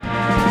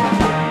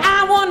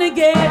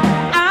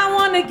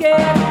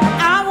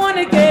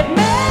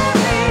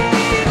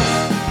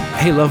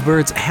Hey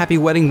lovebirds, happy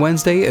Wedding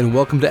Wednesday and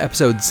welcome to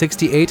episode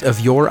 68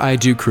 of Your I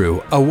Do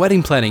Crew, a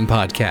wedding planning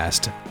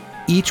podcast.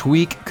 Each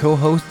week,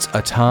 co-hosts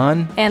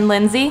Atan and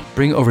Lindsay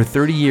bring over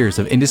 30 years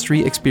of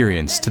industry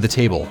experience to the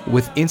table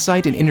with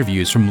insight and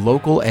interviews from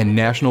local and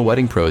national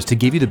wedding pros to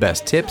give you the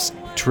best tips,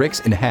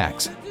 tricks, and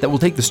hacks that will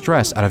take the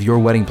stress out of your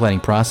wedding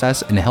planning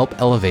process and help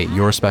elevate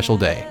your special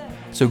day.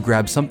 So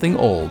grab something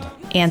old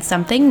and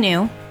something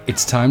new.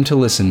 It's time to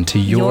listen to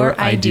Your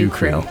I Do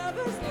Crew.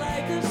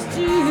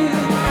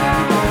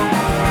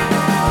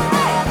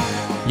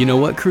 You know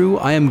what, crew?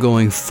 I am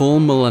going full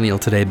millennial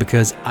today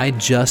because I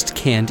just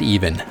can't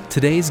even.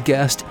 Today's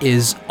guest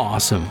is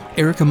awesome.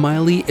 Erica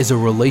Miley is a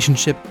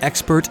relationship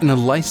expert and a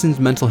licensed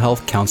mental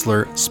health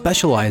counselor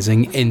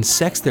specializing in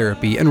sex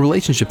therapy and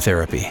relationship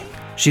therapy.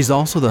 She's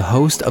also the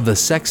host of the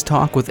Sex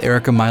Talk with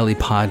Erica Miley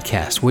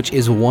podcast, which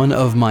is one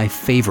of my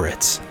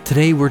favorites.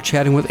 Today, we're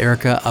chatting with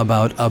Erica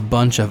about a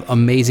bunch of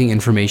amazing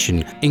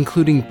information,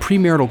 including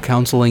premarital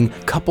counseling,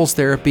 couples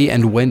therapy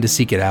and when to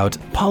seek it out,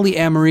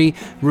 polyamory,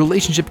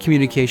 relationship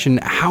communication,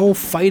 how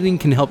fighting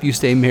can help you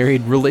stay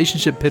married,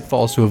 relationship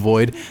pitfalls to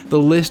avoid. The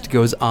list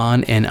goes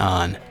on and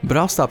on. But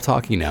I'll stop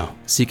talking now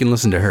so you can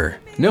listen to her.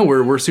 No,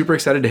 we're super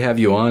excited to have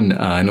you on.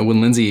 I know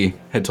when Lindsay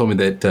had told me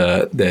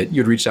that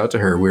you'd reached out to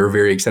her, we were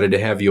very excited to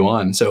have you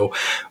on. So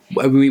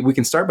we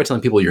can start by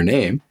telling people your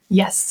name.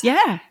 Yes.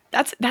 Yeah,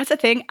 that's a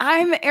thing.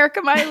 I'm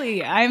Erica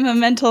Miley. I'm a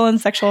mental and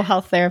sexual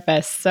health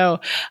therapist. So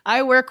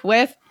I work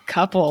with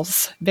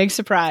couples, big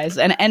surprise,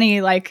 and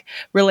any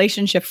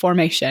relationship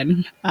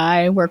formation.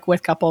 I work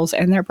with couples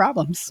and their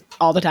problems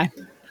all the time.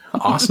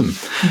 Awesome.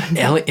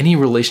 Any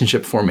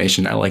relationship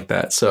formation. I like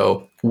that.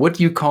 So what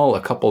do you call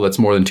a couple that's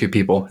more than two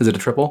people? Is it a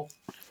triple?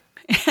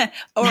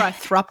 Or a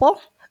thruple?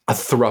 A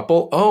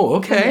thruple? Oh,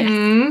 okay.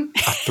 Mm-hmm.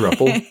 A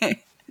thruple?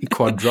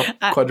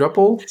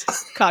 Quadruple?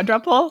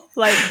 Quadruple?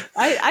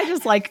 I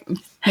just like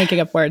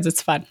making up words.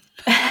 It's fun.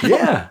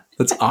 Yeah,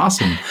 that's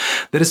awesome.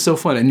 That is so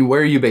fun. And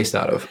where are you based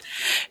out of?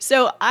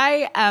 So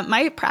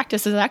my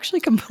practice is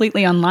actually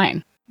completely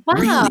online. Wow.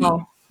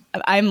 Really?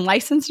 I'm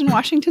licensed in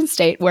Washington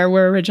State, where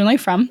we're originally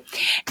from,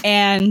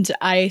 and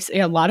I see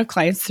a lot of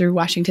clients through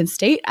Washington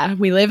State.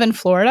 We live in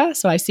Florida,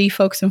 so I see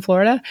folks in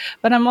Florida,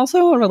 but I'm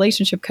also a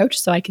relationship coach,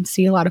 so I can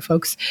see a lot of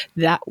folks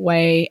that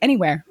way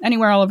anywhere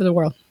all over the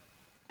world.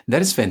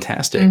 That is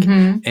fantastic.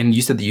 Mm-hmm. And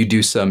you said that you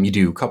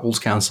do couples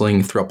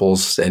counseling,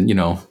 thruples, and,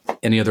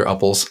 any other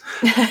upples.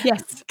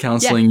 Yes.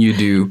 Counseling, yes. You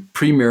do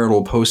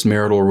premarital,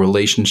 postmarital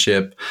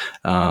relationship.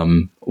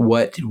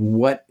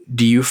 What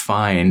do you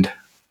find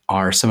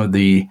are some of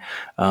the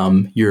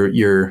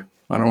your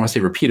I don't want to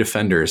say repeat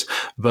offenders,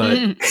 but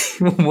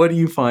what do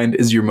you find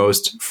is your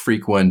most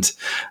frequent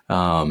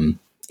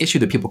issue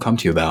that people come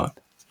to you about?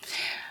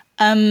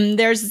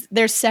 There's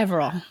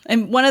several.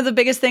 And one of the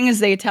biggest things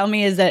they tell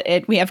me is that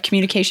we have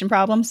communication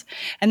problems,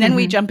 and then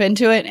we jump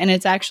into it and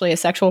it's actually a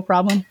sexual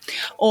problem,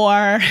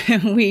 or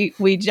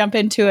we jump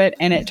into it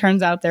and it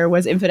turns out there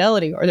was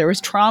infidelity or there was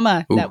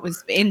trauma that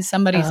was in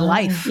somebody's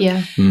life.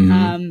 Yeah.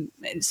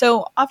 Mm-hmm.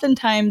 So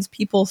oftentimes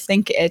people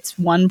think it's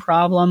one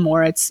problem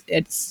or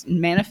it's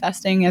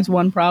manifesting as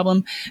one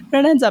problem,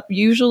 but it ends up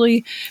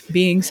usually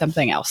being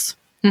something else.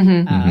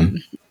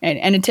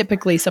 And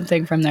typically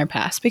something from their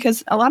past,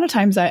 because a lot of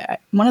times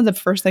one of the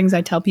first things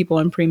I tell people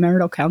in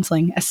premarital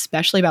counseling,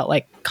 especially about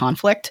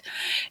conflict,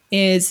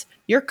 is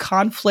your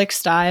conflict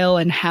style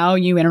and how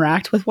you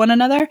interact with one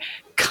another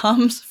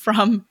comes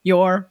from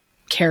your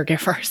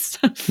caregivers.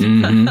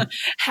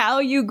 How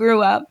you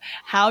grew up,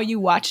 how you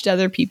watched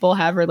other people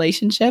have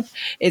relationship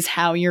is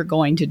how you're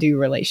going to do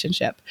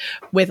relationship,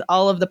 with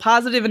all of the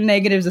positive and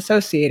negatives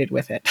associated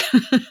with it.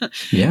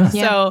 Yeah.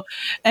 So,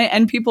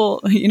 and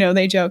people,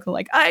 they joke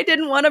I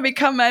didn't want to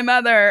become my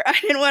mother. I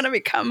didn't want to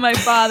become my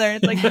father.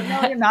 It's no,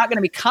 you're not going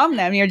to become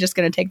them. You're just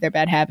going to take their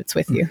bad habits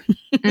with you.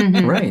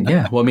 Right.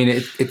 Yeah. Well, I mean,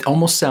 it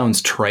almost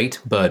sounds trite,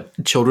 but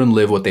children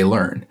live what they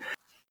learn.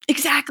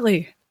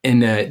 Exactly.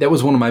 And that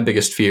was one of my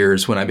biggest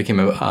fears when I became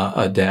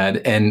a dad.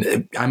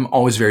 And I'm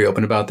always very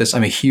open about this.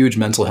 I'm a huge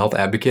mental health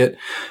advocate.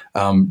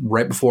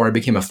 Right before I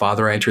became a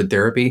father, I entered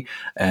therapy,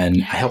 and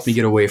it helped me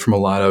get away from a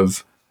lot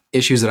of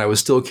issues that I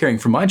was still carrying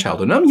from my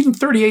childhood. And I'm even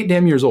 38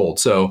 damn years old.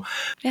 So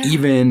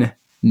even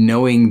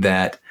knowing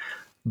that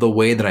the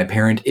way that I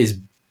parent is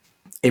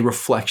a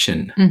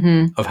reflection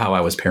of how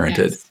I was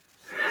parented. Yes.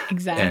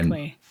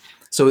 Exactly. And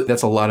so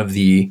that's a lot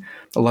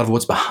of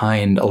what's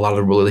behind a lot of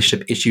the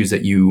relationship issues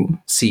that you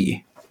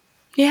see.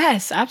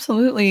 Yes,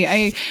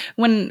 absolutely.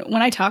 When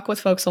I talk with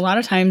folks, a lot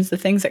of times the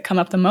things that come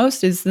up the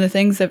most is the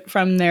things that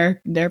from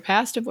their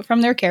past,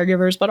 from their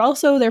caregivers, but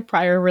also their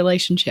prior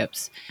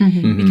relationships.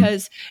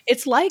 Because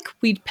it's like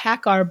we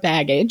pack our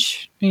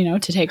baggage, to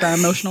take our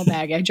emotional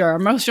baggage or our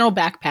emotional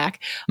backpack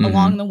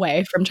along the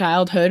way from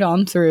childhood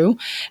on through.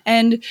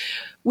 And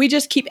we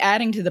just keep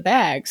adding to the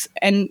bags.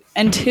 And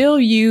until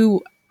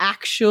you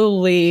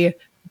actually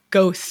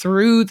go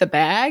through the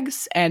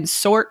bags and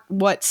sort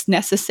what's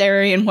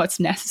necessary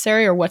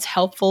or what's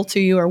helpful to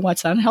you or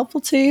what's unhelpful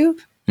to you,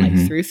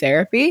 through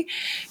therapy,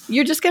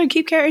 you're just going to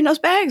keep carrying those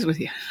bags with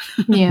you.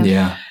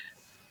 Yeah.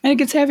 And it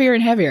gets heavier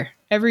and heavier.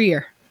 every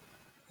year.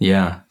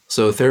 Yeah.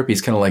 So therapy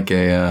is kind of like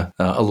a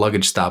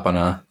luggage stop on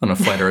a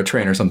flight or a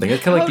train or something.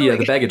 It's kind of like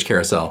the baggage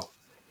carousel.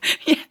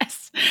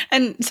 Yes.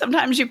 And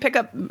sometimes you pick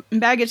up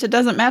baggage that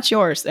doesn't match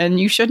yours, and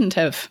you shouldn't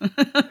have.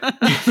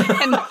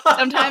 And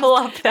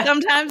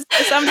sometimes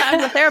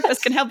a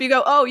therapist can help you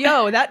go, oh,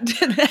 yo,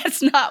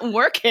 that's not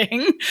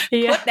working.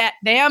 Yeah. Put that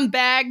damn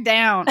bag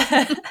down.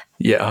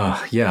 Yeah.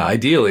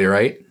 Ideally,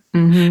 right?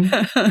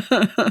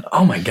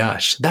 Oh my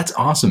gosh, that's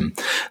awesome.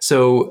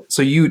 So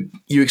you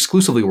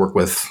exclusively work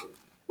with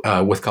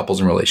couples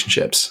and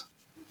relationships.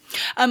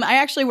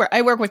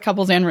 I work with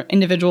couples and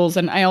individuals,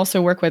 and I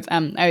also work with,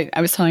 I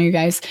was telling you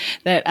guys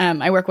that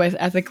I work with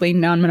ethically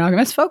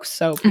non-monogamous folks,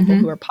 so people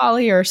who are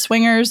poly or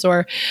swingers,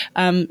 or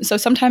so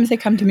sometimes they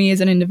come to me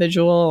as an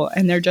individual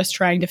and they're just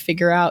trying to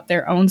figure out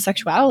their own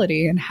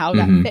sexuality and how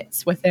that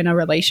fits within a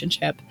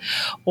relationship,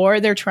 or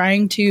they're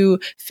trying to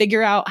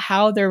figure out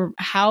how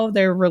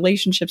their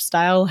relationship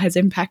style has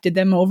impacted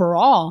them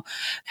overall,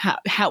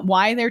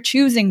 why they're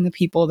choosing the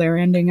people they're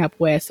ending up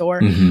with,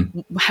 or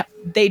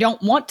they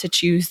don't want to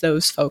choose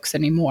those folks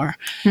anymore.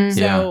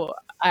 So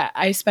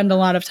I spend a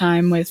lot of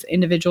time with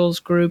individuals,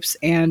 groups,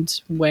 and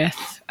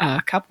with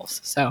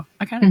couples. So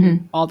I kind of do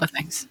all the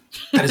things.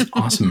 That is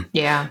awesome.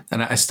 Yeah.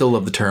 And I still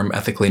love the term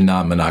ethically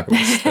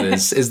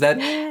non-monogamous. Is that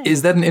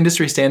an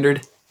industry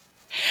standard?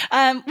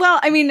 Well,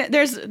 I mean,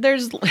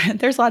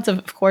 there's lots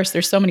of course,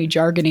 there's so many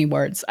jargony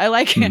words. I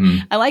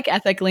like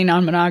ethically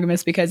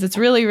non-monogamous because it's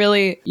really,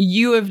 really,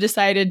 you have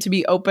decided to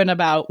be open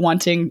about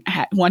wanting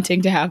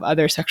to have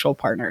other sexual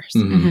partners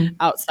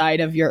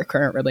outside of your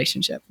current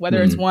relationship,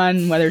 whether it's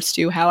one, whether it's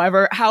two,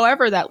 however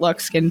that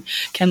looks can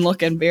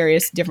look in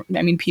various different,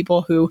 I mean,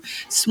 people who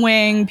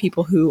swing,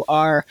 people who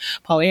are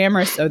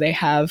polyamorous, so they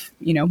have,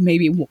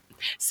 maybe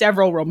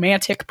several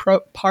romantic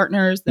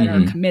partners that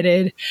are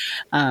committed.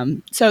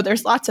 So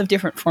there's lots of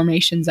different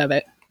formations of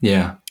it.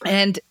 Yeah.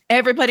 And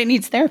everybody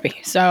needs therapy.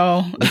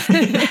 So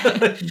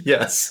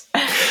yes.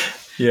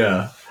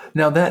 Yeah.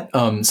 Now that,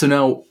 so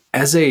now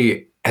as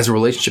a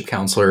relationship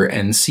counselor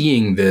and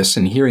seeing this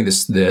and hearing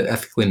this, the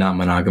ethically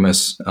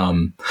non-monogamous,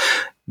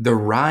 the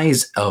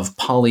rise of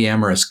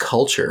polyamorous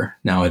culture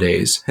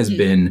nowadays has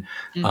been,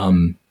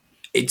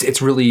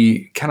 it's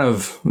really kind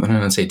of, I don't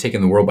want to say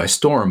taking the world by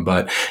storm,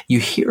 but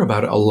you hear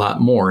about it a lot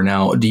more.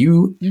 Now, do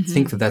you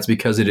think that that's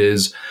because it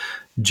is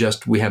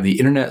just we have the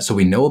internet, so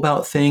we know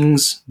about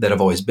things that have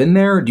always been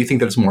there? Or do you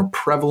think that it's more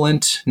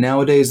prevalent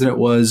nowadays than it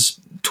was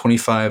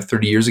 25,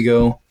 30 years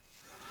ago?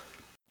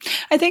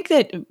 I think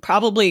that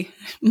probably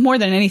more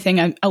than anything,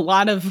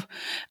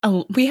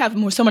 we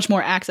have so much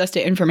more access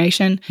to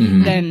information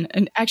than,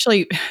 and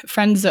actually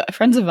friends of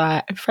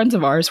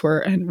ours were,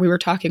 and we were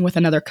talking with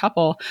another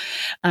couple.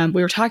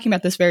 We were talking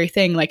about this very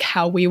thing, like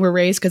how we were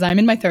raised, because I'm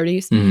in my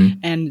 30s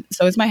and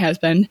so is my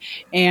husband,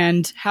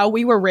 and how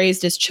we were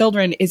raised as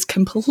children is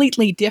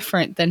completely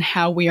different than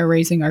how we are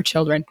raising our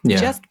children,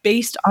 just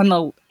based on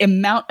the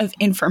amount of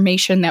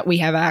information that we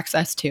have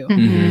access to.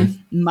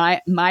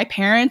 My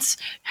parents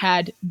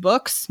had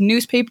books,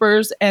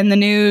 newspapers, and the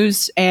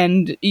news,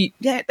 and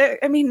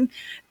I mean,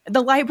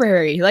 the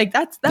library. Like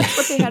that's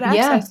what they had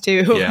access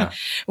to. Yeah.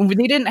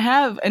 They didn't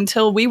have,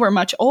 until we were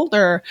much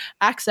older,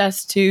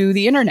 access to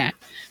the internet.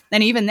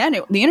 And even then,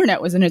 the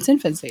internet was in its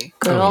infancy.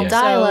 Good old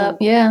dial-up,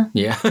 yeah.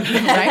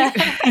 Right?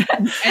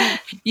 And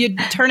you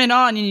turn it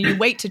on and you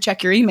wait to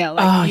check your email.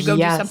 Like you go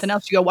do something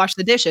else. You go wash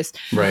the dishes.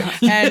 Right.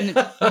 And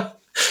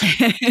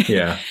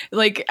yeah.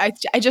 Like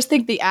I just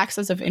think the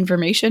access of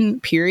information,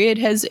 period,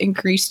 has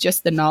increased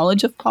just the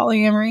knowledge of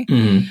polyamory.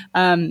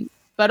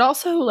 But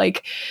also,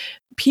 like,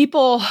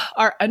 people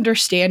are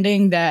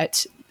understanding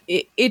that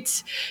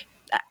it's.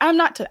 I'm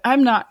not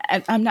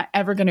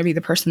ever going to be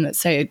the person that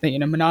say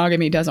that,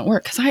 monogamy doesn't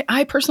work, because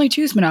I personally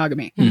choose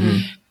monogamy.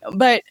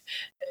 But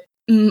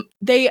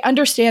they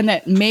understand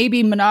that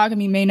maybe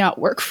monogamy may not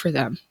work for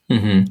them,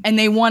 and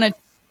they want to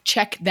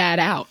check that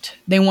out.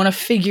 They want to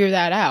figure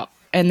that out.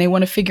 And they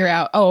want to figure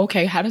out, oh,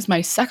 okay, how does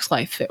my sex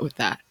life fit with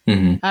that?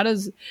 How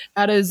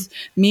does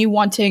me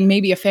wanting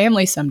maybe a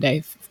family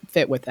someday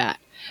fit with that?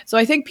 So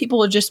I think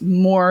people are just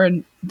more,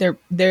 they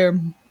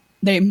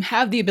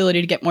have the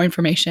ability to get more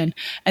information,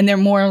 and they're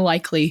more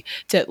likely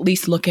to at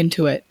least look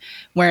into it.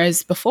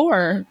 Whereas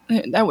before,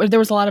 there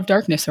was a lot of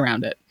darkness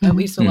around it. At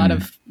least a lot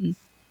of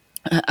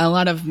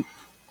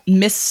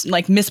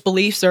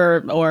misbeliefs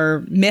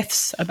or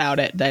myths about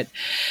it that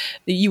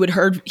you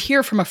would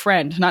hear from a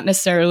friend, not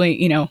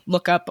necessarily,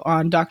 look up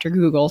on Dr.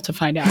 Google to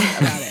find out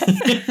about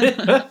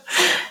it.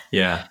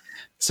 Yeah.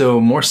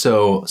 So more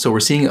so we're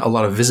seeing a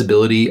lot of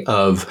visibility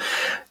of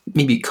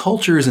maybe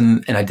cultures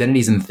and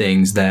identities and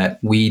things that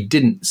we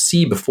didn't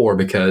see before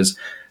because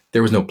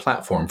there was no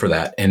platform for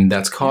that. And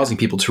that's causing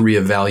people to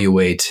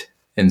reevaluate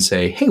and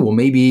say, hey, well,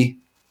 maybe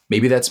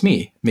that's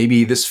me.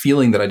 Maybe this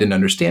feeling that I didn't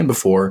understand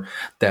before,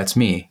 that's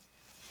me.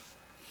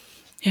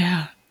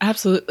 Yeah,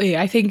 absolutely.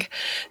 I think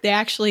they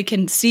actually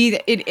can see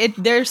that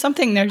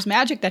there's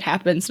magic that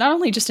happens, not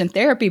only just in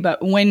therapy,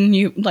 but when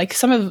you, like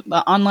some of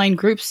the online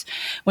groups,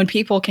 when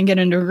people can get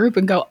into a group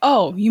and go,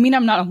 oh, you mean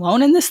I'm not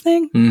alone in this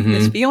thing?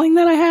 This feeling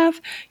that I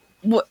have?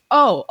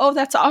 oh,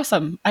 that's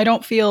awesome. I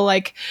don't feel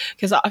like,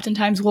 because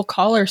oftentimes we'll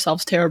call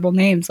ourselves terrible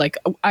names like,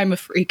 oh, I'm a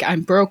freak,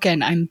 I'm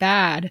broken, I'm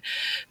bad,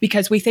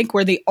 because we think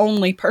we're the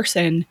only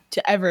person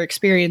to ever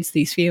experience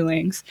these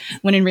feelings,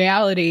 when in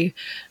reality,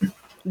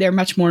 they're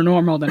much more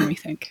normal than we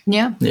think.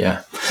 Yeah.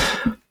 Yeah.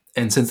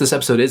 And since this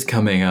episode is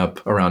coming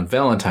up around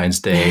Valentine's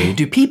Day,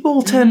 do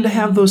people tend to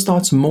have those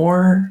thoughts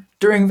more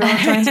during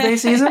Valentine's Day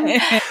season?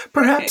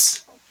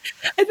 Perhaps.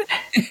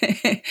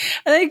 I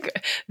think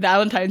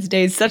Valentine's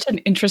Day is such an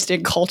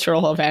interesting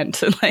cultural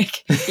event.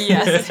 Like,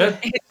 Yes.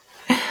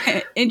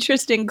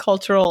 interesting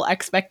cultural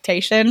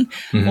expectation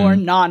or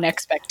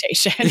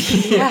non-expectation.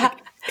 Yeah.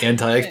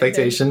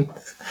 Anti-expectation.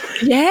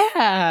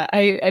 Yeah,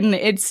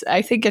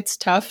 I think it's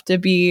tough to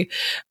be,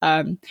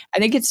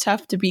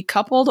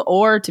 coupled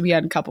or to be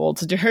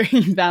uncoupled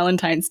during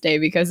Valentine's Day,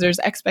 because there's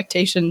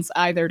expectations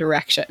either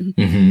direction.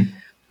 Mm-hmm.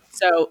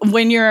 So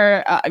when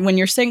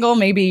you're single,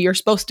 maybe you're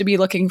supposed to be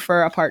looking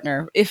for a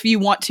partner if you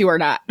want to or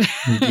not.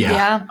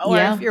 Yeah. Or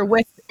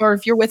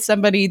if you're with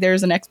somebody,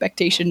 there's an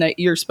expectation that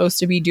you're supposed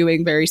to be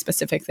doing very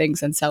specific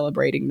things and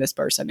celebrating this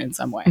person in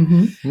some way.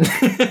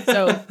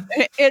 So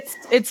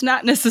it's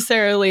not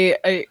necessarily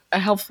a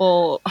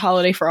helpful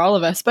holiday for all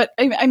of us, but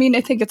I mean,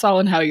 I think it's all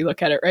in how you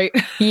look at it, right?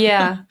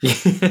 Yeah.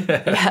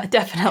 Yeah,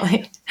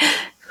 definitely.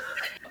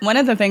 One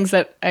of the things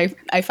that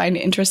I find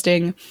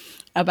interesting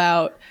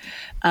about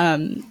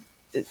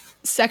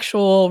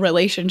sexual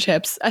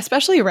relationships,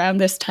 especially around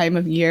this time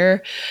of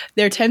year,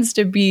 there tends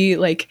to be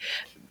like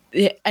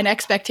an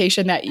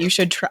expectation that you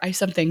should try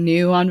something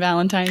new on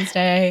Valentine's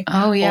Day.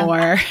 Oh, yeah.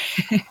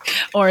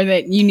 Or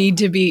that you need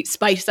to be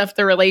spice up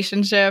the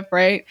relationship,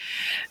 right?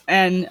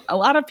 And a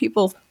lot of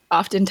people,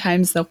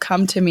 oftentimes they'll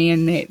come to me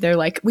and they're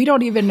like, we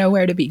don't even know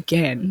where to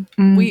begin.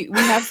 We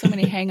have so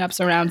many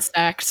hangups around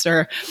sex,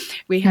 or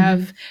we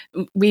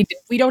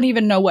don't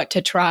even know what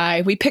to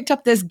try. We picked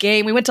up this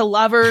game. We went to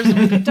Lovers and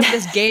we picked up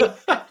this game.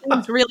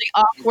 It's really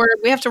awkward.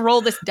 We have to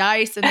roll this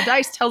dice, and the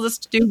dice tells us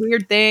to do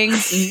weird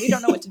things, and we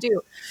don't know what to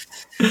do.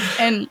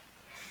 And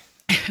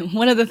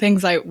one of the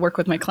things I work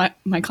with my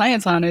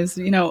clients on is,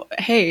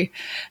 hey,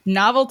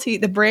 novelty,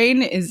 the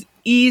brain is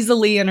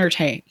easily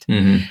entertained.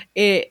 Mm-hmm.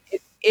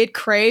 It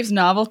craves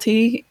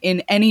novelty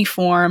in any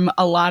form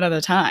a lot of the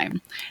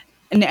time.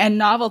 And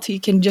novelty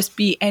can just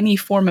be any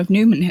form of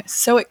newness.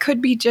 So it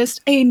could be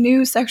just a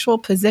new sexual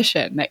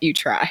position that you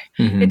try.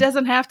 Mm-hmm. It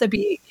doesn't have to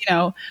be,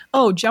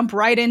 jump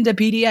right into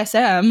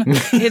BDSM.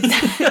 It's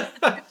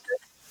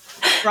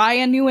try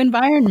a new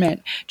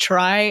environment.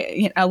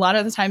 Try, a lot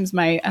of the times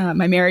my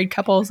married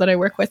couples that I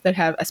work with that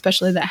have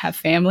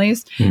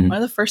families, one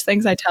of the first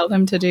things I tell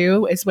them to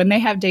do is when they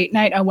have date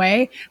night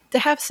away, to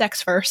have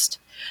sex first.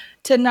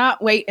 To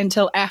not wait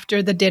until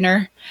after the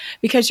dinner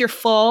because you're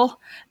full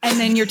and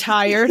then you're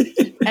tired.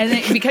 And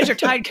then because you're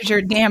tired because you're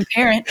a damn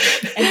parent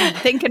and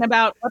you're thinking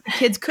about what the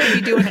kids could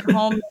be doing at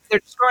home. They're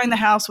destroying the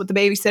house with the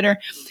babysitter.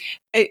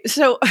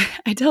 So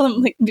I tell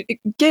them,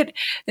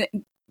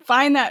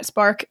 find that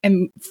spark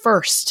and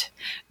first.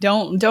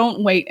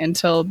 Don't wait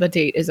until the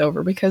date is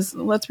over, because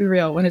let's be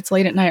real, when it's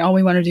late at night, all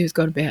we want to do is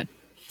go to bed.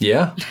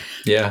 Yeah.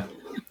 Yeah.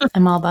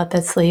 I'm all about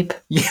that sleep.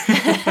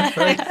 Yeah.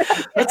 Right?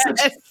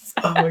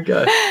 Oh my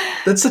God.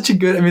 That's such a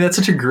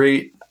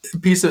great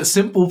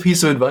simple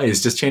piece of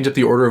advice. Just change up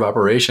the order of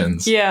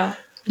operations. Yeah.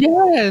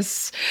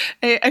 Yes.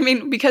 I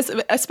mean, because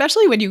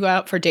especially when you go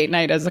out for date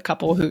night as a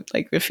couple who,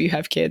 like, if you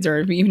have kids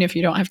or even if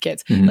you don't have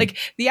kids, like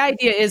the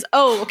idea is,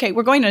 oh, okay,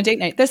 we're going on a date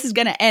night. This is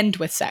going to end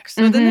with sex.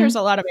 So then there's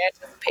a lot of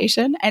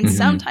anticipation. And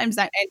sometimes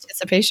that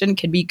anticipation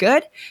can be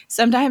good.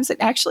 Sometimes it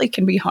actually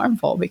can be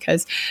harmful,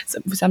 because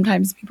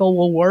sometimes people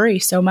will worry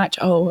so much.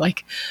 Oh,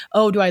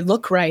 do I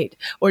look right?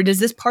 Or does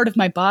this part of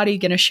my body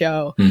going to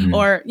show?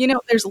 Or,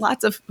 there's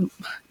lots of,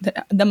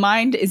 the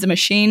mind is a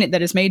machine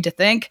that is made to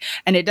think,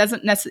 and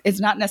it's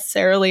not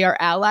necessarily our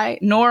ally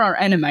nor our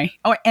enemy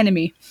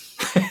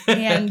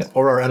and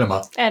or our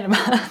enema,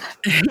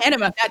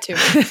 that too.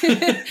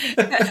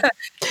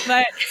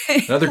 But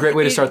another great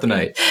way to start the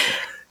night.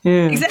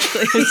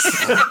 Exactly.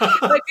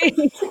 But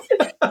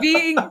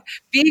being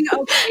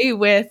okay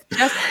with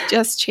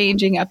just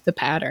changing up the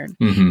pattern.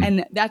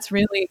 And that's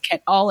really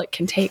all it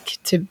can take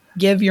to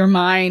give your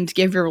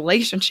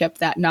relationship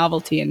that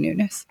novelty and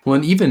newness. Well,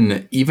 and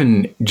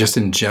even just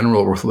in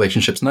general with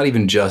relationships, not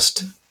even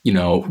just,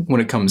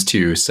 when it comes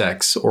to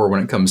sex or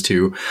when it comes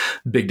to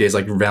big days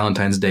like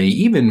Valentine's Day,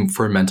 even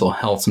for mental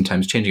health,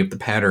 sometimes changing up the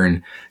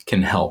pattern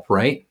can help,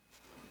 right?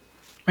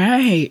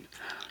 Right.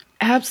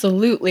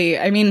 Absolutely.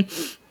 I mean,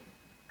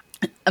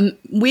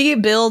 we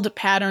build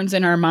patterns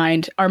in our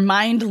mind. Our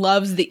mind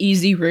loves the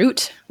easy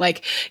route.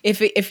 Like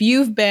if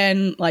you've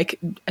been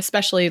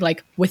especially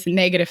with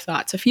negative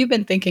thoughts, if you've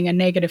been thinking a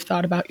negative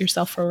thought about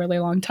yourself for a really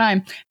long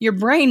time, your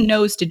brain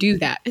knows to do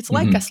that. It's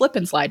like a slip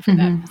and slide for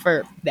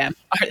them.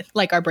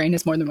 Like our brain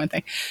is more than one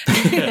thing.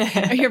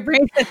 Your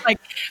brain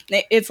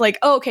is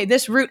oh, okay,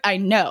 this route I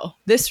know.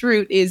 This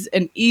route is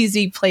an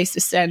easy place to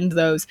send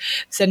those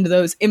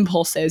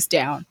impulses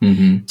down.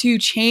 To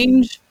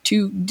change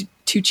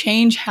to to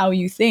change how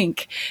you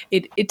think,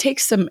 it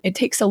takes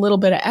a little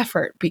bit of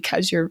effort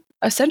because you're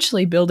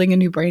essentially building a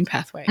new brain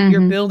pathway.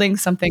 You're building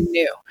something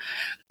new.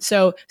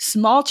 So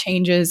small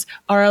changes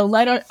are a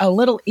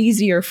little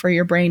easier for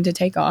your brain to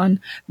take on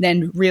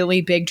than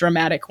really big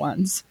dramatic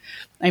ones.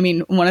 I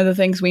mean, one of the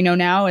things we know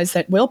now is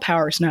that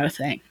willpower is not a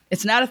thing.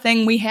 It's not a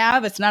thing we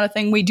have. It's not a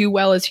thing we do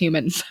well as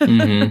humans.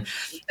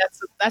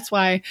 That's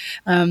why,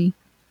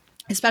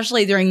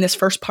 especially during this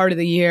first part of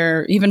the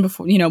year, even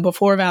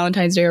before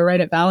Valentine's Day or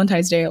right at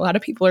Valentine's Day, a lot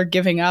of people are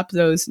giving up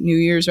those New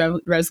Year's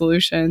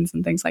resolutions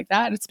and things like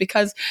that. It's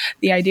because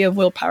the idea of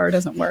willpower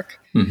doesn't work.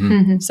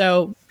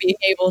 So being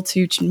able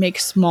to make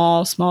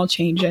small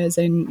changes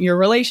in your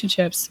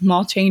relationships,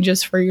 small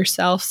changes for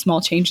yourself, small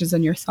changes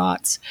in your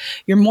thoughts,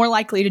 you're more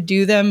likely to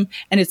do them,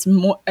 and it's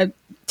more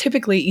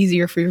typically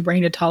easier for your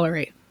brain to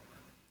tolerate.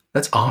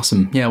 That's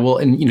awesome. Yeah. Well,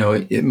 and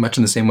much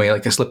in the same way,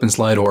 like a slip and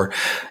slide, or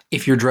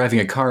if you're driving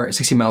a car at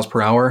 60 miles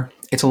per hour,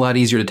 it's a lot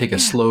easier to take a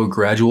slow,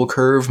 gradual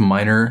curve,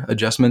 minor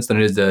adjustments, than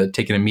it is to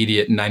take an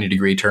immediate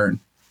 90-degree turn.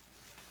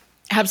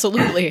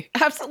 Absolutely.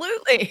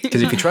 Absolutely.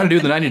 Because if you try to do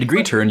the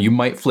 90-degree turn, you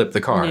might flip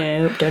the car.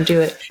 Nope, don't do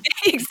it.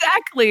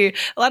 Exactly.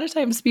 A lot of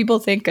times people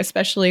think,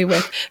 especially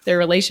with their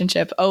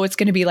relationship, oh, it's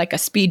going to be like a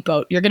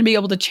speedboat. You're going to be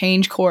able to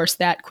change course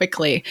that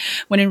quickly.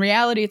 When in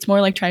reality, it's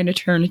more like trying to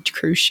turn a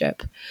cruise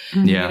ship.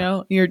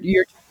 Yeah.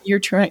 You're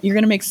going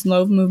to make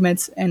slow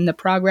movements, and the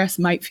progress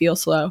might feel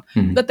slow.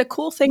 But the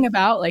cool thing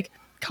about like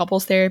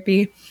couples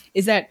therapy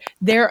is that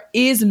there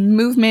is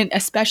movement,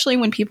 especially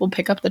when people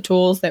pick up the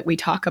tools that we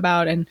talk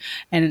about and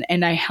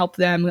I help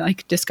them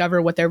like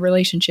discover what their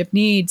relationship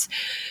needs.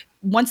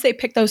 Once they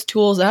pick those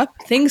tools up,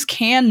 things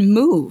can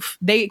move.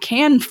 They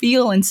can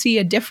feel and see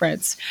a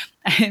difference.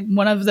 I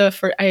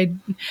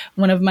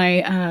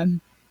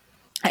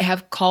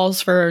have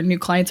calls for new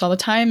clients all the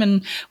time,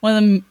 and one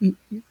of the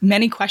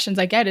many questions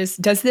I get is,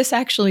 does this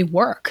actually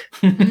work?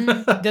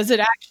 Does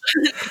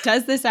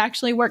this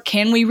actually work?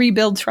 Can we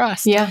rebuild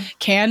trust? Yeah.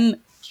 Can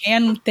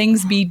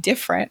things be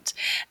different?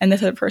 And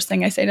the first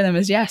thing I say to them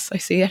is, yes, I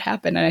see it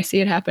happen, and I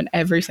see it happen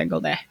every single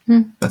day.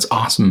 That's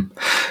awesome.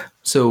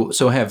 So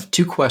I have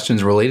two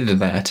questions related to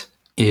that.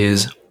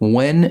 Is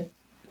what's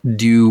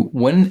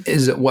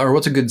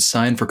a good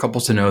sign for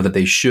couples to know that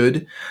they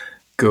should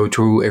go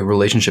to a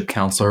relationship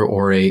counselor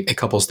or a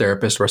couples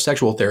therapist or a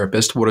sexual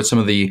therapist? What are some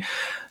of the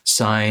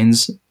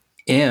signs?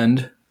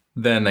 And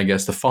then I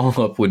guess the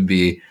follow-up would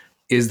be,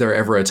 is there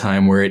ever a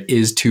time where it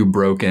is too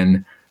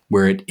broken,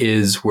 where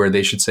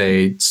they should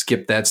say,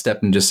 skip that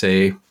step and just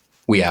say,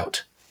 we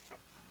out?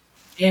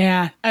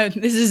 Yeah,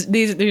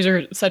 these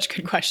are such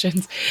good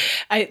questions.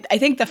 I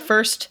think the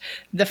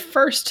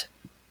first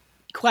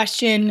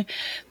question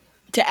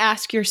to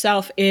ask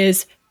yourself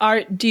is,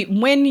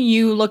 when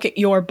you look at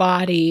your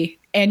body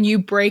and you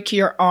break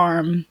your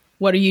arm,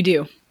 what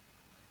do?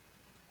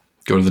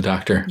 Go to the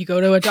doctor. You go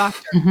to a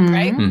doctor,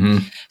 right?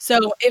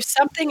 So if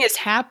something has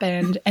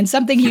happened and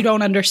something you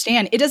don't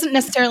understand, it doesn't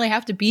necessarily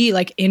have to be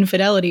like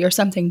infidelity or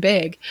something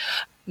big.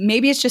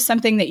 Maybe it's just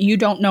something that you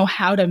don't know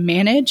how to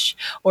manage,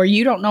 or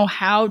you don't know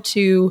how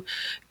to,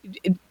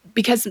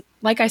 because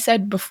like I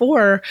said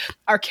before,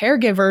 our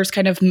caregivers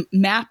kind of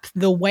map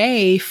the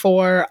way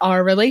for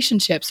our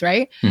relationships,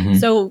 right?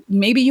 So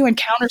maybe you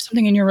encounter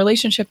something in your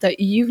relationship that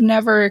you've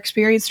never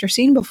experienced or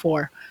seen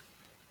before.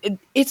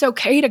 It's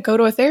okay to go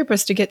to a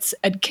therapist to get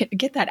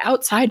that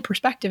outside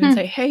perspective and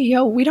say, hey,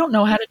 we don't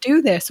know how to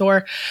do this.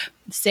 Or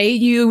say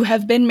you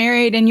have been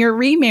married and you're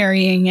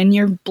remarrying and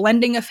you're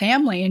blending a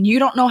family and you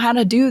don't know how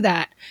to do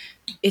that.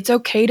 It's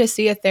okay to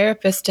see a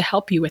therapist to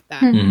help you with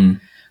that. And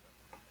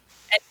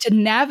to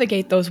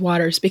navigate those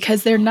waters,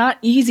 because they're not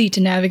easy to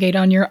navigate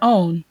on your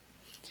own.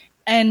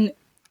 And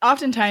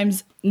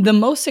oftentimes the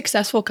most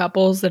successful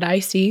couples that I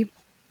see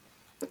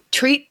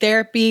treat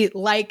therapy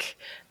like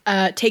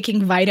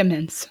taking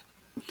vitamins.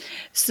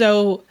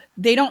 So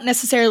they don't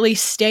necessarily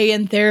stay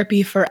in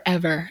therapy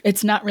forever.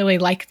 It's not really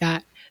like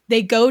that.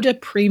 They go to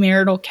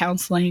premarital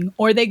counseling,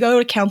 or they go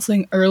to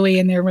counseling early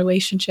in their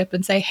relationship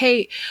and say,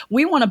 hey,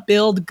 we want to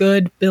build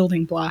good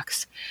building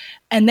blocks.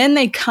 And then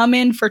they come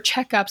in for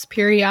checkups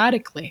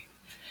periodically.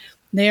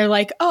 They're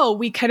like, oh,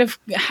 we kind of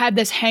had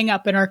this hang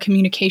up in our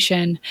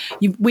communication.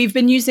 We've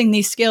been using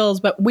these skills,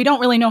 but we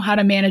don't really know how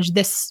to manage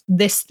this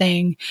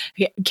thing.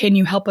 Can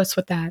you help us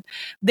with that?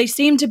 They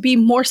seem to be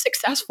more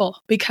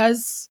successful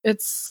because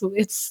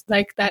it's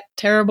like that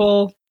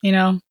terrible,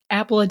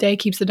 apple a day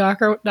keeps the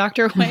doctor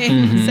away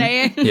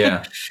saying.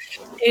 Yeah.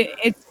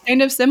 It's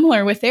kind of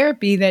similar with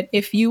therapy, that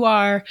if you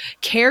are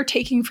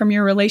caretaking from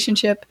your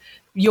relationship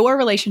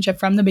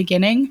from the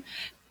beginning,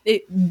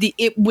 it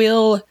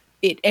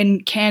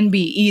can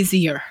be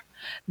easier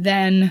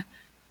than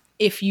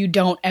if you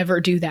don't ever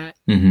do that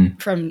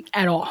from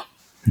at all,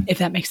 if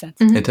that makes sense.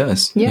 It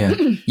does. Yeah.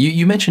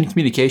 You mentioned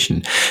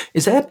communication.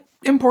 Is that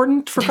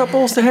important for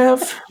couples to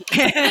have?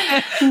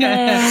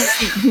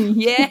 Yes.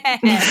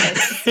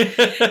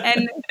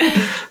 And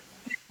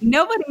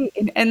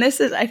nobody, and I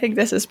think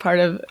this is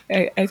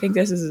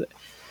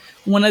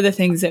one of the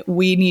things that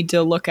we need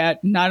to look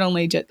at, not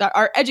only just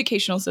our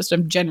educational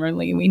system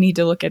generally, we need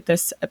to look at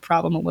this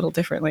problem a little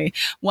differently.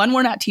 One,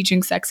 we're not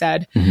teaching sex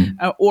ed,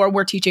 or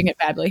we're teaching it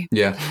badly.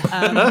 Yeah.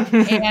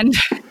 And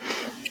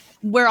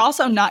we're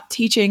also not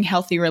teaching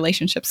healthy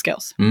relationship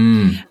skills.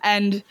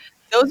 And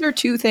those are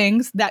two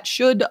things that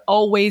should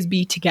always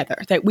be together,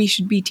 that we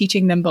should be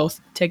teaching them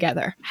both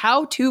together.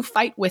 How to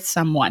fight with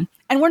someone.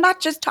 And we're not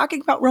just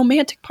talking about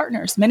romantic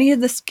partners. Many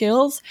of the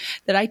skills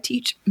that I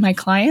teach my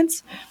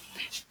clients,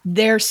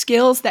 they're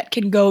skills that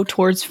can go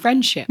towards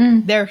friendship.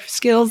 They're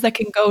skills that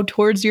can go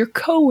towards your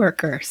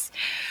coworkers.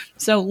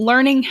 So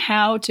learning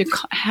how to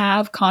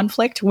have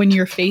conflict when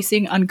you're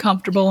facing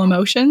uncomfortable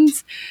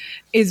emotions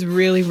is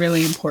really,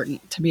 really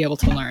important to be able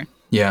to learn.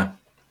 Yeah.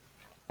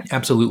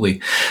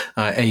 Absolutely.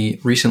 I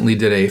recently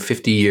did a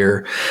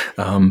 50-year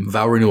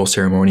vow renewal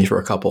ceremony for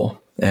a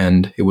couple,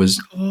 and it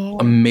was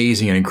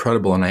amazing and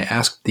incredible. And I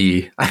asked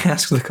the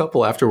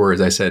couple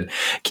afterwards, I said,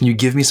 can you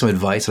give me some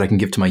advice that I can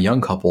give to my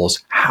young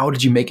couples? How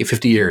did you make it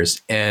 50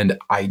 years? And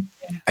I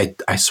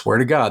swear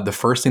to God, the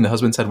first thing the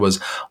husband said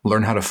was,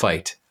 learn how to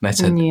fight. And I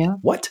said,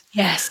 what?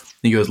 Yes.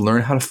 And he goes,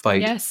 learn how to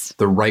fight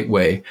the right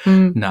way,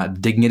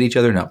 not digging at each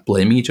other, not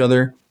blaming each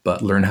other,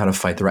 but learn how to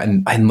fight the right.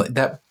 And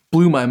that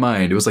blew my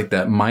mind. It was like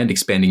that mind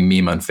expanding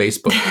meme on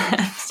Facebook.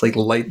 It's like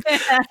light,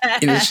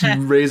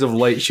 rays of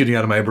light shooting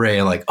out of my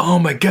brain. Like, oh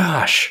my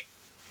gosh.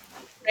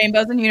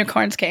 Rainbows and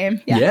unicorns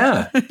came.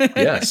 Yeah.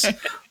 Yes.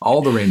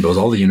 All the rainbows,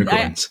 all the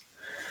unicorns.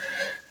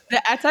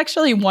 That's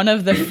actually one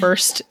of the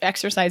first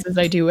exercises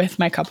I do with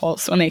my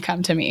couples when they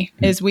come to me,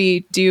 is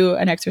we do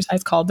an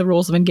exercise called the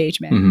rules of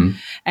engagement.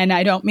 And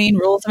I don't mean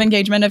rules of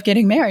engagement of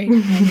getting married,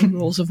 I mean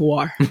rules of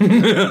war. And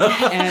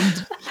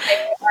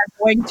they are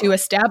going to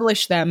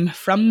establish them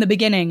from the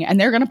beginning, and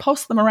they're going to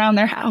post them around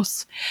their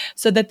house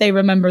so that they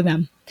remember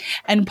them.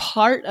 And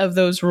part of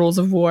those rules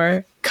of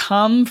war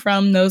come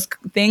from those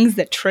things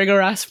that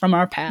trigger us from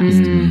our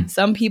past.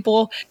 Some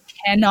people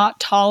cannot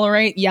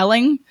tolerate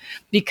yelling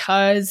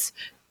because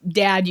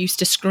dad used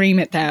to scream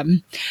at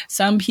them.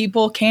 Some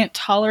people can't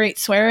tolerate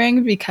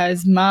swearing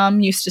because mom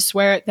used to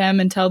swear at them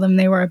and tell them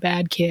they were a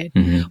bad kid.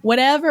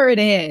 Whatever it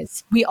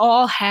is, we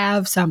all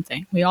have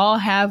something. We all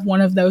have one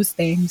of those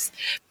things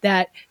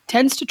that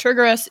tends to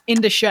trigger us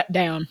into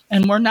shutdown,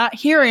 and we're not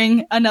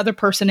hearing another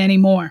person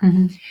anymore.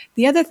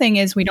 The other thing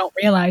is we don't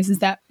realize is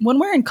that when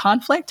we're in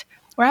conflict,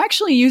 we're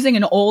actually using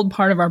an old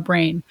part of our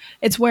brain.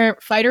 It's where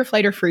fight or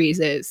flight or freeze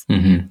is.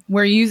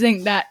 We're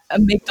using that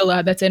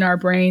amygdala that's in our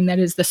brain that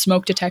is the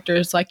smoke detector.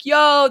 It's like,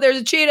 yo, there's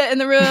a cheetah in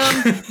the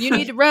room. You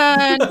need to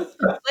run,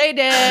 play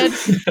dead,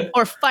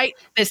 or fight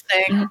this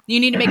thing. You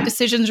need to make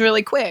decisions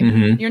really quick.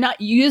 You're not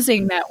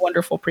using that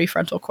wonderful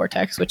prefrontal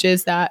cortex, which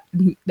is that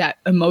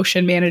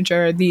emotion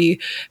manager, the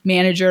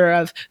manager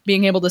of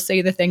being able to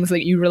say the things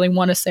that you really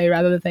want to say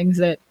rather than things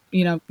that,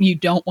 you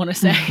don't want to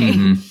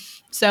say.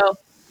 So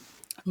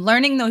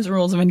learning those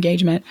rules of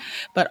engagement,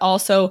 but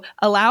also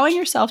allowing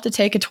yourself to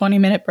take a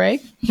 20-minute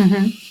break.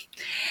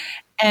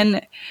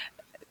 And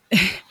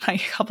my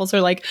couples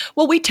are like,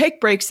 well, we take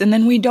breaks and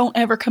then we don't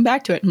ever come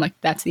back to it. I'm like,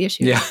 that's the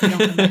issue.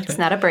 It's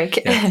not a break.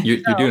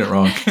 You're doing it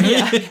wrong.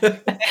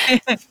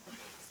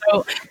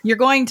 So you're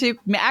going to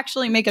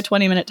actually make a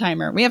 20-minute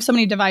timer. We have so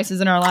many devices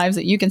in our lives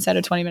that you can set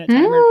a 20-minute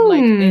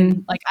timer.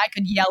 Like I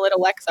could yell at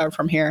Alexa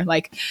from here,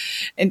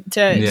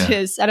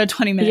 to set a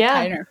 20-minute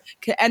timer.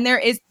 And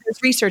there's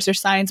research,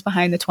 there's science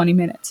behind the 20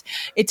 minutes.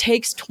 It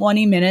takes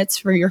 20 minutes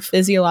for your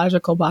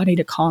physiological body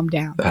to calm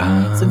down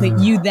so that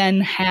you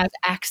then have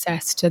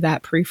access to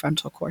that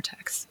prefrontal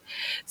cortex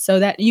so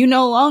that you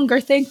no longer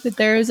think that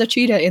there is a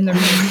cheetah in the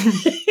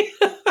room.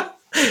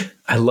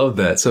 I love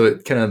that. So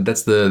it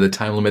that's the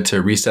time limit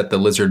to reset the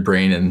lizard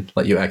brain and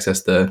let you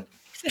access the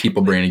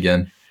people brain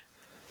again.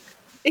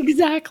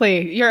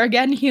 Exactly. You're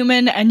again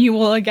human, and you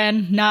will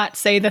again not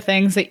say the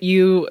things that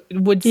you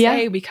would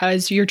say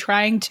because you're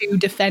trying to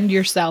defend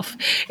yourself.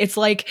 It's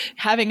like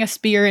having a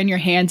spear in your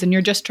hands and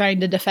you're just trying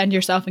to defend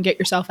yourself and get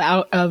yourself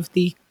out of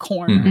the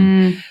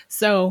corner.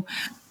 So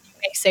you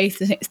may say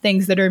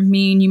things that are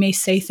mean. You may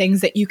say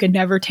things that you can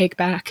never take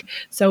back.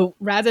 So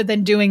rather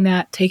than doing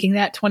that, taking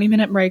that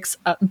 20-minute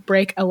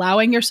break,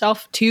 allowing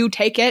yourself to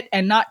take it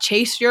and not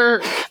chase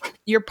your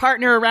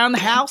partner around the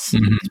house.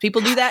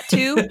 People do that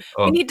too.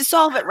 We need to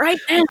solve it right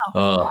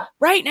now.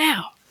 Right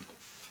now.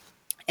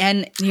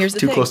 And here's the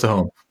thing. Too close to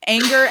home.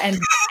 Anger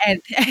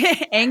and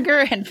anger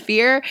and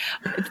fear,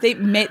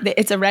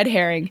 it's a red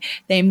herring.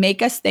 They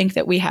make us think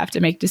that we have to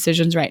make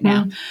decisions right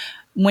now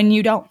when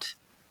you don't.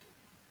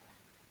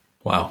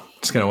 Wow.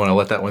 Just going to want to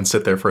let that one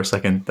sit there for a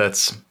second.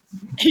 That's...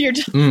 You're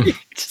just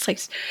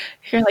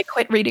like,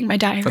 quit reading my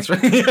diary. That's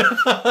right.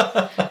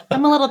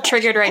 I'm a little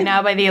triggered right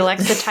now by the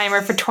Alexa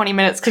timer for 20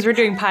 minutes because we're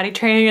doing potty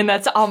training, and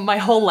that's all my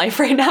whole life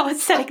right now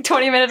is setting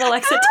 20-minute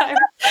Alexa timer.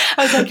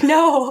 I was like,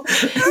 no.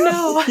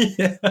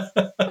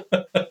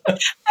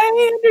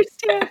 I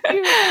understand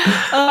you.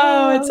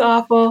 Oh, it's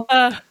awful.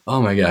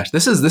 Oh my gosh.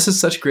 This is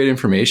such great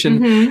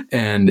information,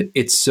 and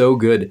it's so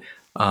good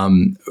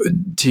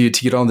to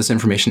get all this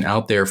information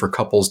out there for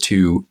couples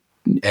to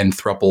and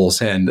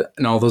thruples and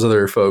all those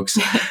other folks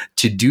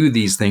to do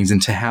these things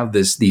and to have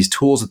these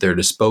tools at their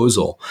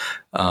disposal.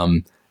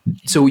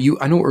 So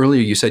I know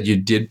earlier you said you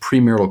did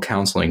premarital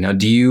counseling. Now,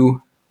 do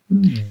you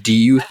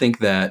think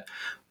that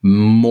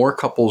more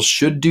couples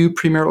should do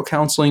premarital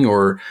counseling,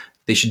 or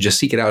they should just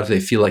seek it out if they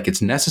feel like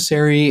it's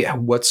necessary?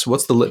 What's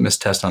the litmus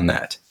test on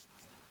that?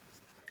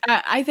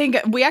 I think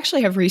we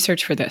actually have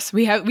research for this.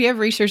 We have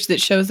research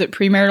that shows that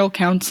premarital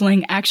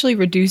counseling actually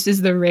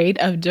reduces the rate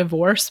of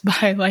divorce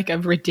by like a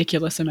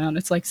ridiculous amount.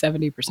 It's like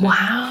 70%.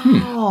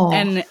 Wow.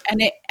 And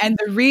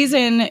the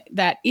reason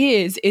that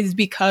is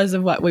because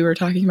of what we were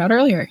talking about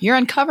earlier. You're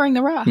uncovering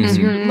the rocks.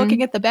 Mm-hmm. You're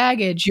looking at the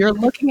baggage. You're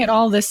looking at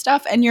all this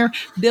stuff, and you're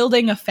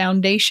building a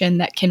foundation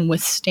that can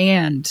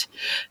withstand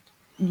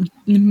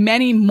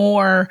many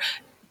more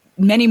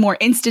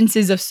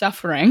instances of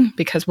suffering,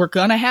 because we're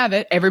going to have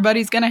it.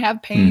 Everybody's going to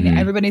have pain. Mm-hmm.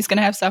 Everybody's going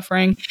to have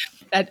suffering,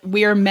 that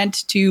we are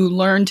meant to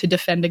learn to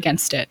defend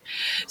against it.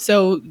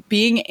 So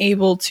being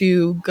able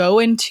to go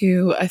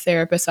into a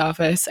therapist's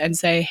office and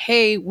say,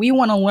 hey, we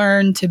want to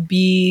learn to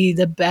be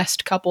the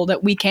best couple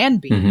that we can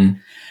be. Mm-hmm.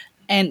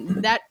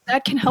 And that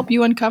can help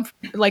you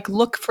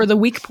look for the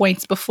weak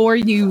points before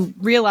you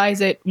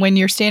realize it when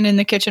you're standing in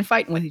the kitchen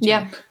fighting with each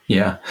other.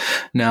 Yeah.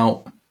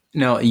 Now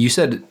you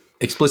said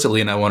explicitly,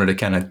 and I wanted to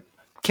kind of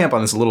camp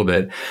on this a little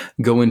bit,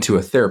 go into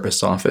a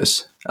therapist's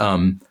office.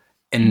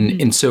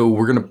 And so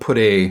we're going to put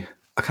a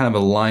kind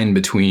of a line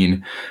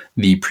between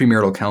the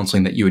premarital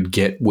counseling that you would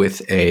get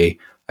with a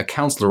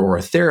counselor or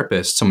a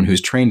therapist, someone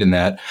who's trained in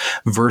that,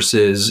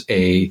 versus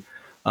a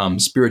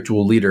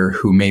spiritual leader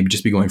who may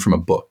just be going from a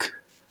book.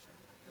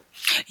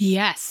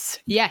 Yes.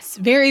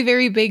 Very,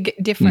 very big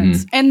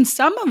difference. And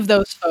some of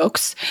those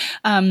folks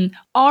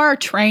are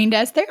trained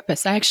as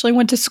therapists. I actually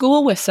went to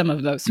school with some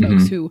of those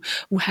folks who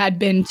had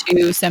been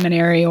to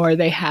seminary, or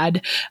they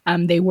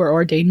were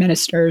ordained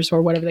ministers,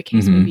 or whatever the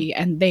case may be.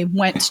 And they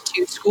went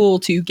to school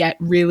to get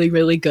really,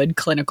 really good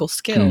clinical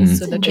skills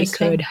so that they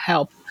could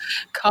help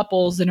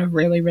couples in a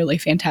really, really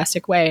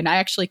fantastic way. And I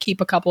actually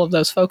keep a couple of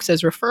those folks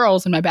as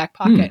referrals in my back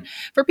pocket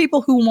for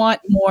people who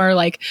want more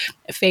like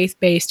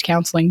faith-based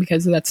counseling,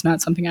 because that's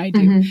not something I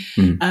do.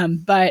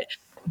 But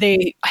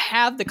they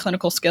have the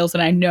clinical skills,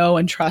 and I know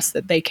and trust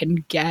that they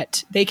can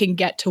get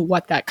to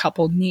what that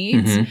couple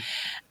needs,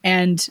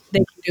 and they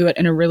can do it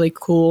in a really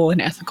cool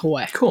and ethical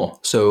way. Cool.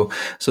 So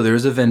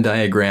there's a Venn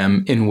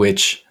diagram in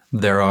which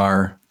there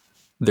are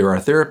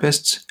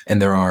therapists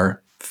and there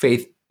are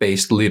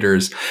faith-based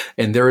leaders,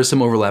 and there is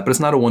some overlap, but it's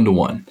not a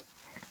one-to-one.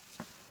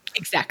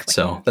 Exactly.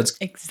 So that's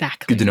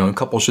exactly good to know. A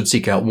couple should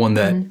seek out one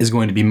that is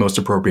going to be most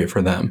appropriate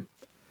for them.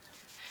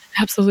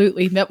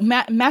 Absolutely.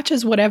 That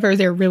matches whatever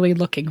they're really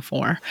looking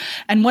for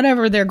and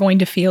whatever they're going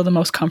to feel the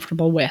most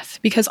comfortable with.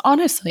 Because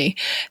honestly,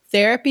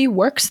 therapy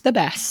works the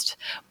best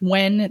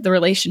when the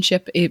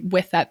relationship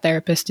with that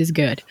therapist is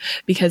good,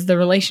 because the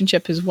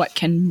relationship is what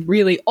can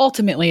really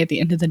ultimately, at the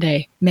end of the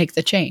day, make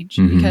the change,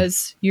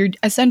 because you're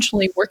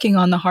essentially working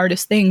on the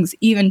hardest things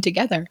even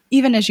together,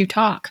 even as you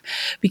talk,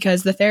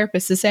 because the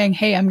therapist is saying,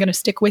 hey, I'm going to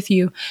stick with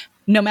you.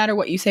 No matter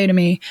what you say to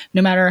me,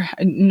 no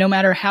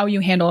matter how you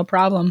handle a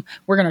problem,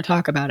 we're going to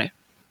talk about it.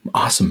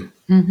 Awesome.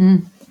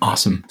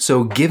 Awesome.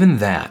 So given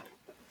that,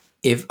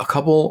 if a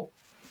couple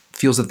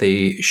feels that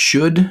they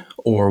should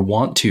or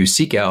want to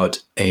seek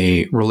out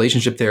a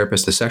relationship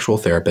therapist, a sexual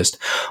therapist,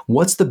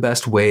 what's the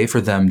best way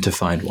for them to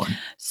find one?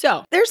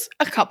 So there's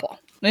a couple.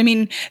 I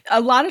mean,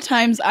 a lot of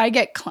times I'll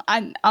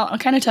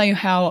kind of tell you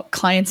how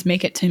clients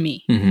make it to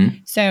me.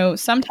 So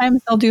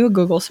sometimes they'll do a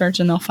Google search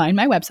and they'll find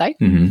my website,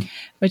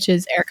 which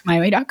is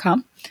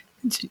ericamiley.com.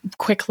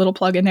 Quick little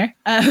plug in there.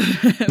 I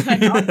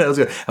was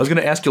going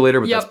to ask you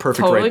later, but that's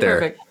perfect totally right there.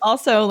 Perfect.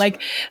 Also,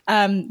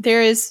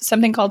 there is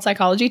something called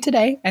Psychology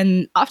Today.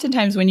 And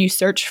oftentimes when you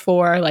search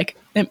for,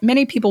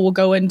 many people will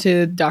go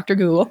into Dr.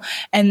 Google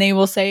and they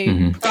will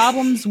say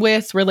problems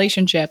with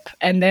relationship,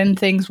 and then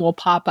things will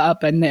pop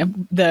up, and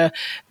the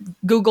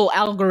Google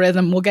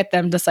algorithm will get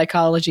them to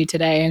Psychology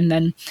Today, and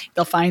then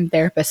they'll find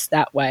therapists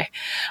that way.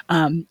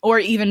 Or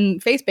even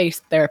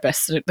faith-based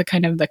therapists,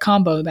 the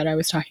combo that I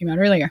was talking about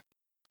earlier.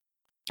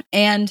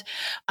 And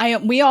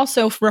we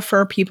also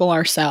refer people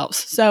ourselves.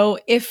 So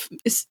if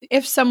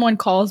someone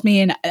calls me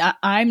and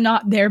I'm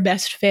not their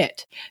best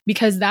fit,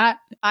 because that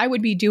I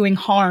would be doing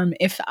harm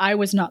if I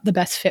was not the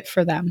best fit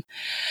for them.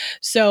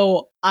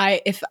 So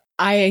if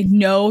I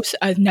know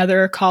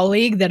another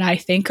colleague that I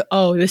think,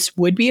 oh, this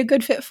would be a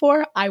good fit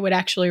for, I would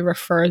actually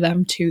refer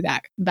them to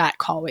that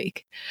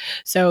colleague.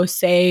 So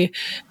say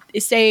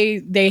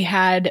they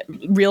had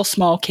real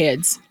small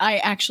kids. I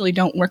actually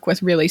don't work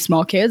with really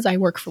small kids. I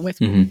work with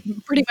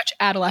pretty much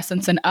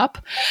adolescents and up.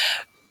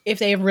 If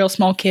they have real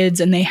small kids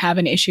and they have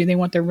an issue, they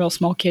want their real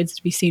small kids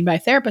to be seen by a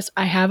therapist,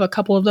 I have a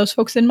couple of those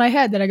folks in my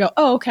head that I go,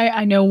 oh, okay,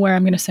 I know where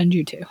I'm going to send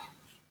you to.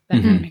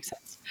 That kind of makes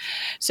sense.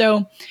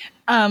 So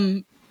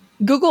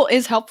Google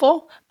is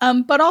helpful,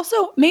 but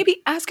also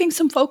maybe asking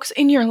some folks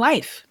in your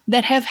life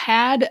that have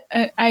had,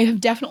 I have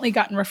definitely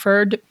gotten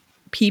referred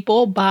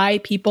people by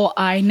people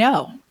I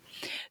know.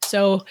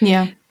 So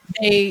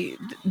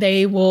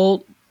they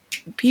will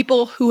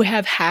people who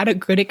have had a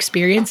good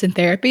experience in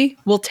therapy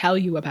will tell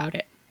you about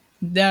it.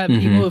 The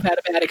people who've had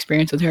a bad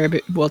experience with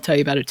therapy will tell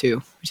you about it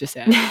too, which is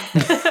sad.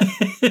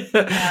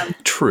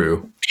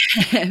 True.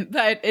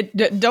 But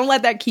don't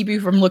let that keep you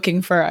from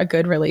looking for a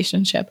good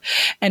relationship.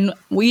 And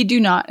we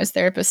do not, as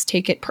therapists,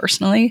 take it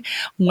personally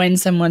when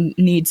someone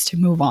needs to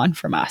move on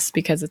from us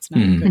because it's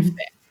not a good fit.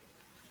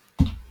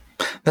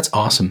 That's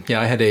awesome.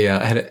 Yeah, I had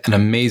an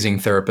amazing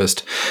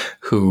therapist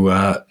who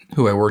I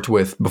worked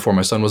with before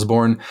my son was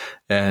born,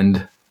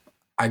 and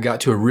I got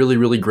to a really,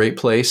 really great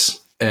place,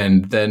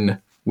 and then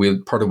we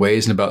parted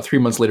ways, and about 3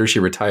 months later, she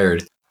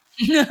retired.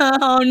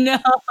 No,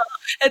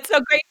 it's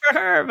so great for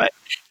her, but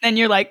then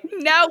you're like,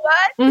 now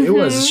what? It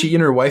was, she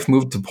and her wife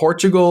moved to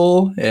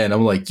Portugal, and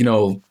I'm like,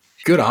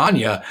 good on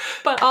ya.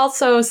 But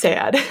also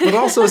sad. But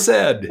also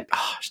sad.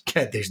 Oh,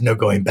 there's no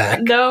going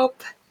back.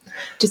 Nope.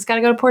 Just got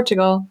to go to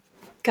Portugal.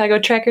 Got to go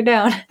track her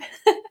down.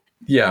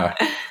 Yeah.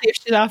 If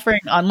she's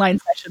offering online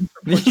sessions for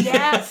Portugal.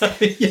 Yes.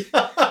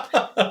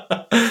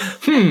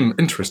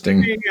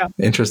 Interesting. There you go.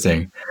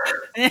 Interesting.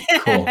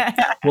 Cool.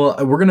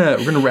 Well, we're gonna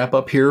wrap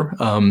up here,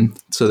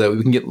 so that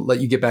we can let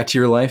you get back to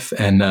your life.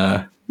 And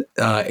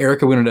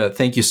Erica, we wanted to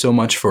thank you so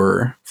much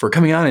for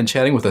coming on and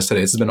chatting with us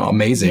today. This has been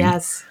amazing.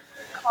 Yes.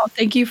 Oh,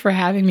 thank you for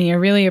having me. I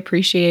really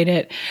appreciate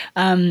it.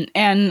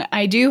 And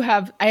I do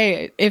have,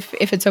 if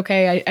it's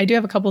okay, I do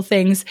have a couple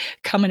things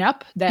coming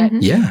up that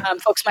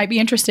folks might be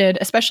interested,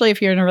 especially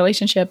if you're in a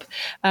relationship.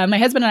 My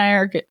husband and I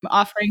are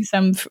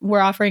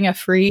we're offering a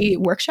free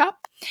workshop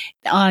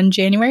on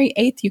January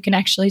 8th. You can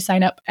actually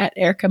sign up at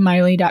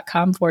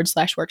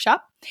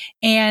ericamiley.com/workshop.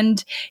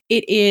 And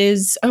it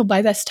is,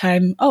 by this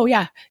time,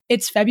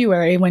 it's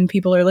February when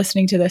people are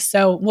listening to this.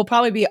 So we'll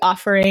probably be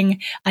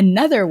offering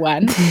another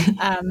one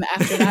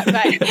after that.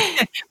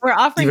 But we're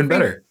offering even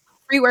better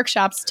free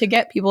workshops to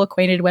get people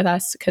acquainted with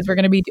us because we're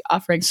going to be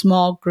offering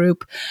small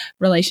group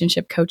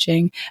relationship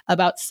coaching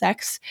about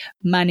sex,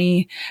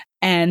 money,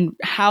 and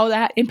how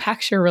that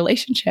impacts your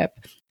relationship.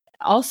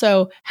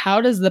 Also, how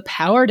does the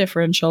power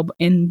differential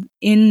in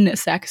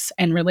sex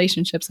and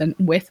relationships and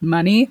with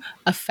money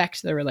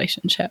affect the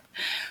relationship?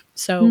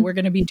 So we're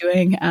going to be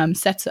doing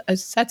sets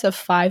of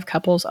 5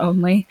 couples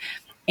only,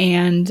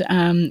 and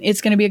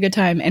it's going to be a good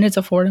time, and it's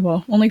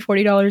affordable, only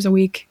 $40 a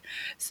week.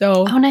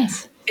 So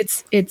nice.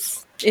 It's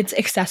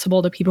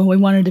accessible to people. We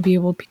wanted to be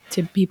able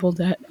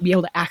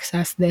to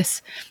access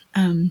this,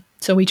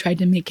 so we tried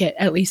to make it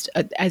at least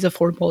as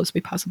affordable as we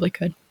possibly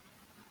could.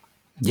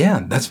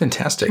 Yeah, that's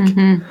fantastic.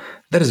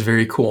 That is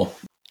very cool.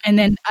 And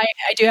then I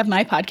do have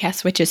my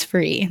podcast, which is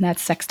free, and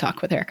that's Sex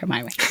Talk with Erica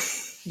Miley.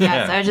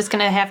 Yes, I was just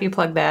going to have you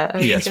plug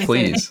that. Yes,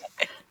 please.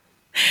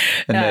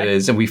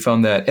 And we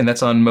found that, and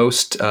that's on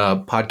most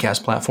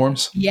podcast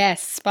platforms.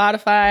 Yes,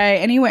 Spotify,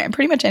 anywhere,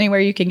 pretty much anywhere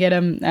you can get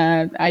them.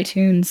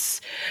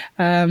 iTunes.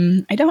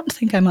 I don't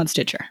think I'm on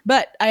Stitcher,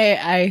 but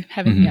I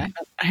haven't.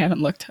 I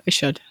haven't looked. I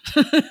should.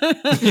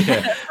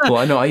 Yeah. Well,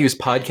 I know I use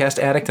Podcast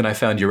Addict, and I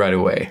found you right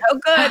away. Oh,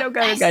 good.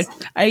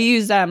 I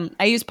use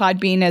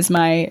Podbean as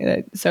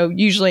my. So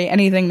usually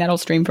anything that'll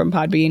stream from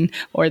Podbean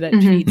or that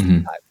feeds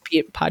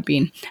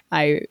Podbean,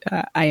 I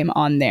am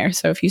on there.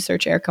 So if you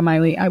search Erica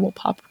Miley, I will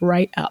pop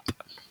right up.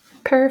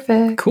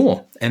 Perfect.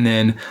 Cool. And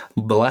then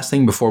the last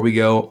thing before we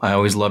go, I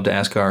always love to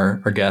ask our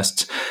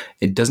guests,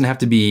 it doesn't have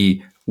to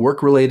be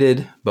work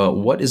related, but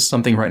what is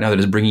something right now that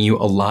is bringing you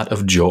a lot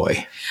of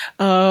joy?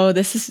 Oh,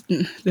 this is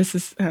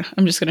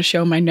I'm just going to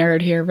show my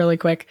nerd here really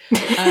quick.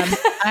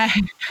 I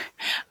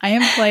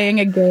am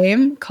playing a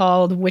game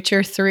called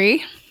Witcher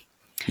 3.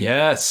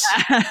 Yes.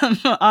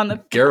 On the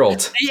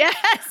Geralt.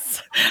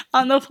 Yes.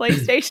 On the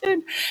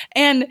PlayStation.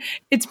 And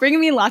it's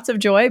bringing me lots of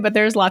joy, but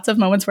there's lots of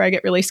moments where I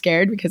get really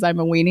scared because I'm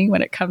a weenie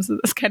when it comes to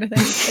this kind of thing.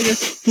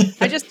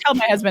 I just tell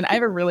my husband I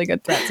have a really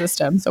good threat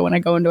system. So when I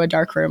go into a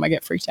dark room, I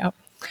get freaked out.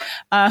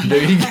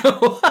 There you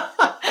go.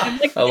 I'm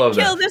like, I love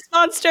kill that. this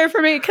monster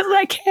for me because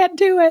I can't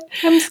do it.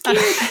 I'm scared.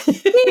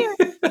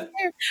 But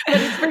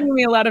it's bringing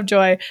me a lot of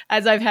joy.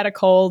 As I've had a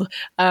cold,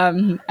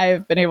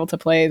 I've been able to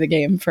play the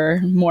game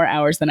for more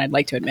hours than I'd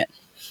like to admit.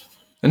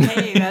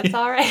 Hey, that's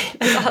all right.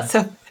 That's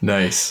awesome.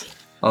 Nice.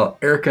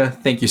 Erica,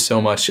 thank you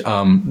so much.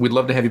 We'd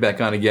love to have you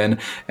back on again,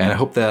 and I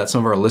hope that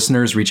some of our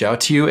listeners reach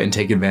out to you and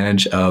take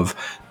advantage of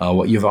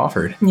what you've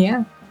offered.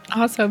 Yeah.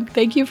 Awesome.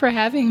 Thank you for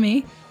having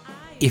me.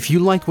 If you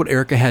liked what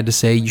Erica had to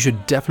say, you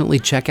should definitely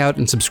check out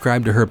and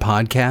subscribe to her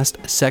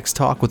podcast, Sex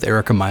Talk with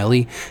Erica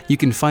Miley. You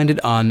can find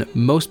it on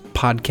most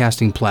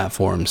podcasting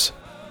platforms.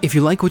 If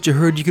you like what you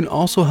heard, you can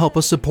also help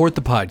us support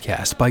the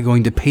podcast by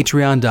going to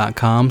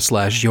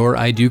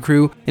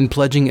patreon.com/youriDoCrew and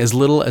pledging as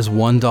little as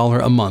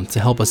 $1 a month to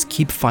help us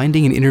keep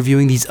finding and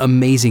interviewing these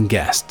amazing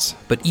guests.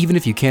 But even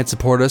if you can't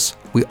support us,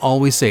 we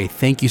always say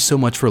thank you so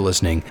much for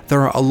listening.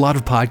 There are a lot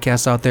of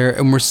podcasts out there,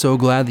 and we're so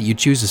glad that you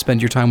choose to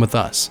spend your time with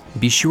us.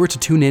 Be sure to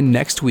tune in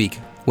next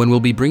week when we'll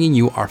be bringing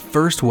you our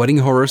first wedding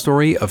horror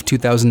story of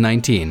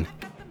 2019.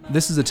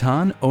 This is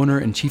Atan, owner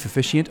and chief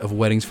officiant of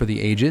Weddings for the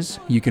Ages.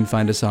 You can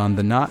find us on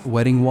the Not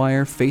Wedding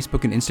Wire,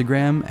 Facebook and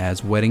Instagram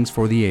as Weddings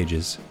for the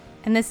Ages.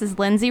 And this is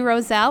Lindsay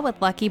Roselle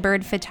with Lucky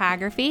Bird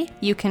Photography.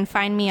 You can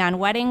find me on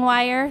Wedding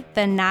Wire,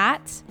 The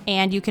Knot,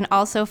 and you can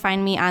also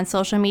find me on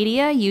social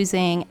media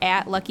using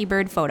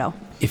 @LuckyBirdPhoto.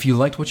 If you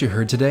liked what you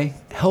heard today,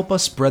 help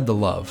us spread the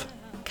love.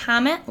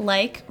 Comment,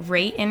 like,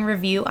 rate, and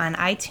review on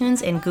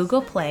iTunes and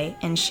Google Play,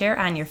 and share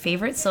on your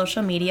favorite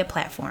social media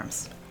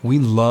platforms. We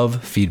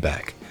love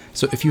feedback.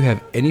 So if you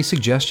have any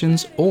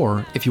suggestions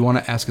or if you want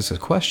to ask us a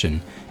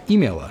question,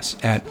 email us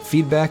at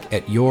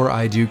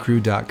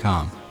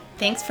feedback@youriDoCrew.com.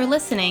 Thanks for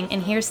listening,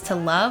 and here's to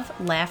love,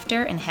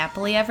 laughter, and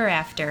happily ever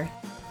after.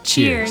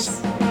 Cheers.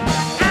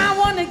 I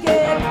wanna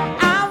get married.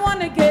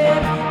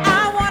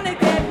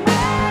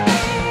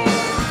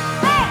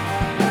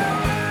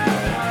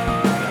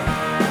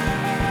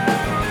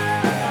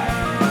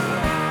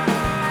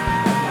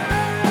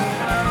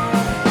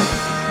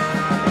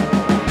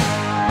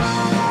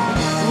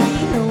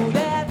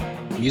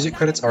 Music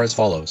credits are as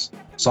follows.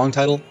 Song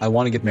title, I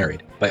Want to Get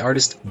Married, by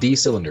artist D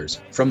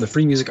Cylinders, from the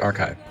Free Music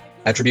Archive.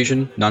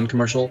 Attribution,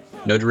 non-commercial,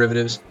 no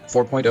derivatives,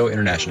 4.0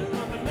 International.